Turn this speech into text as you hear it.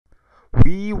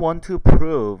we want to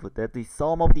prove that the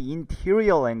sum of the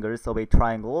interior angles of a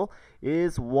triangle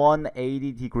is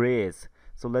 180 degrees.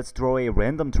 So let's draw a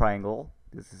random triangle.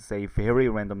 This is a very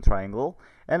random triangle.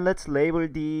 And let's label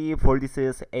the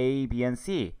vertices A, B, and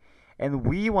C. And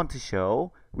we want to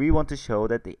show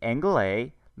that the angle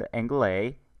A,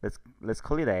 let's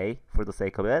call it A for the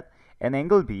sake of it, and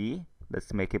angle B,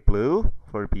 let's make it blue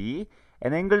for B,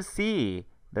 and angle C,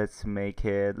 let's make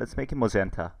it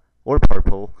magenta or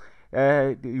purple.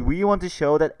 We want to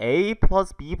show that A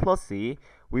plus B plus C,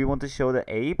 we want to show that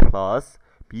A plus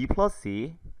B plus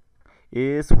C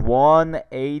is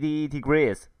 180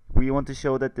 degrees. We want to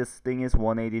show that this thing is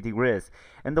 180 degrees.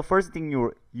 And the first thing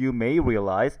you may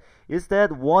realize is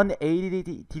that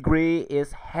 180 degree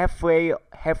is halfway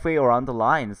around the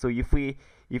line. So if we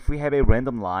have a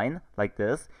random line like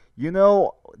this, you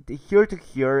know, here to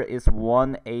here is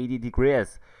 180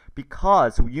 degrees,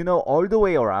 because you know all the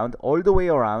way around.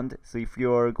 So if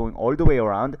you're going all the way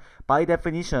around, by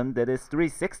definition that is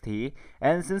 360,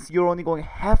 and since you're only going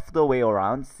half the way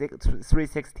around,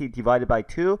 360 divided by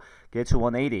 2 gets you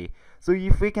 180. So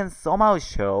if we can somehow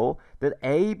show that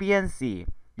A, B, and C,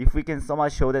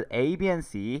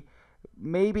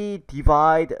 maybe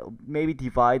divide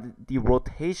the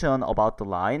rotation about the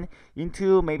line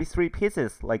into maybe 3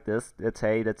 pieces like this. Let's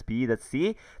say that's B, that's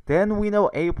C. Then we know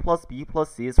A plus B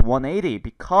plus C is 180,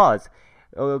 because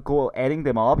adding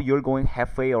them up, you're going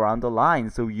halfway around the line,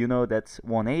 so you know that's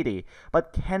 180.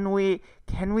 But can we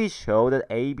show that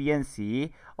A, B, and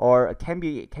C can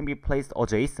be placed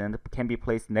adjacent, can be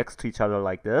placed next to each other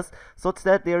like this, such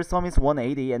that their sum is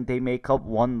 180 and they make up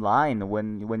one line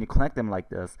when you connect them like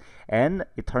this? And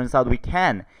it turns out we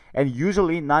can. And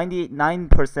usually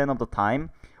 99% of the time,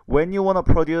 when you want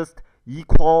to produce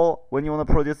equal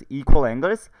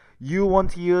angles, you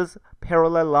want to use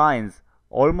parallel lines.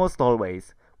 Almost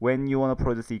always, when you want to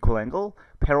produce equal angle,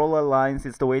 parallel lines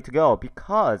is the way to go,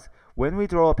 because when we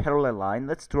draw a parallel line,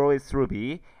 let's draw it through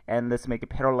B and let's make it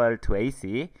parallel to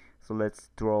AC. So let's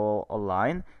draw a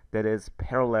line that is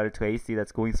parallel to AC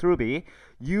that's going through B.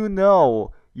 You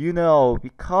know,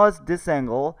 because this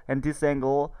angle and this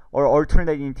angle are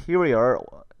alternate interior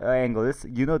angles,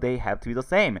 you know they have to be the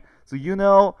same. So you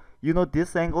know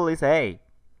this angle is A,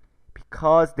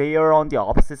 because they are on the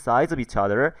opposite sides of each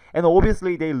other, and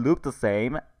obviously they look the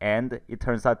same, and it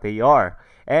turns out they are.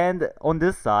 And on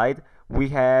this side, we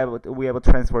have a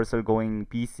transversal going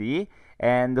BC,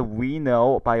 and we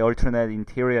know by alternate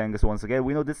interior angles, once again,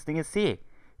 we know this thing is C,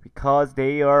 because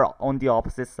they are on the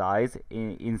opposite sides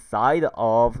inside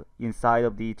of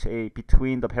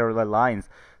between the parallel lines.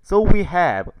 So we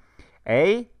have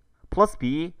A plus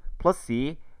B plus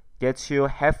C gets you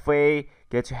halfway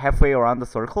around the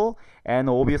circle, and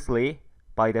obviously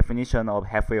by definition of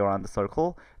halfway around the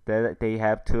circle, that they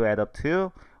have to add up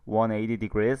to 180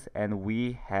 degrees, and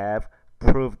we have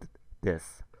proved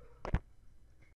this.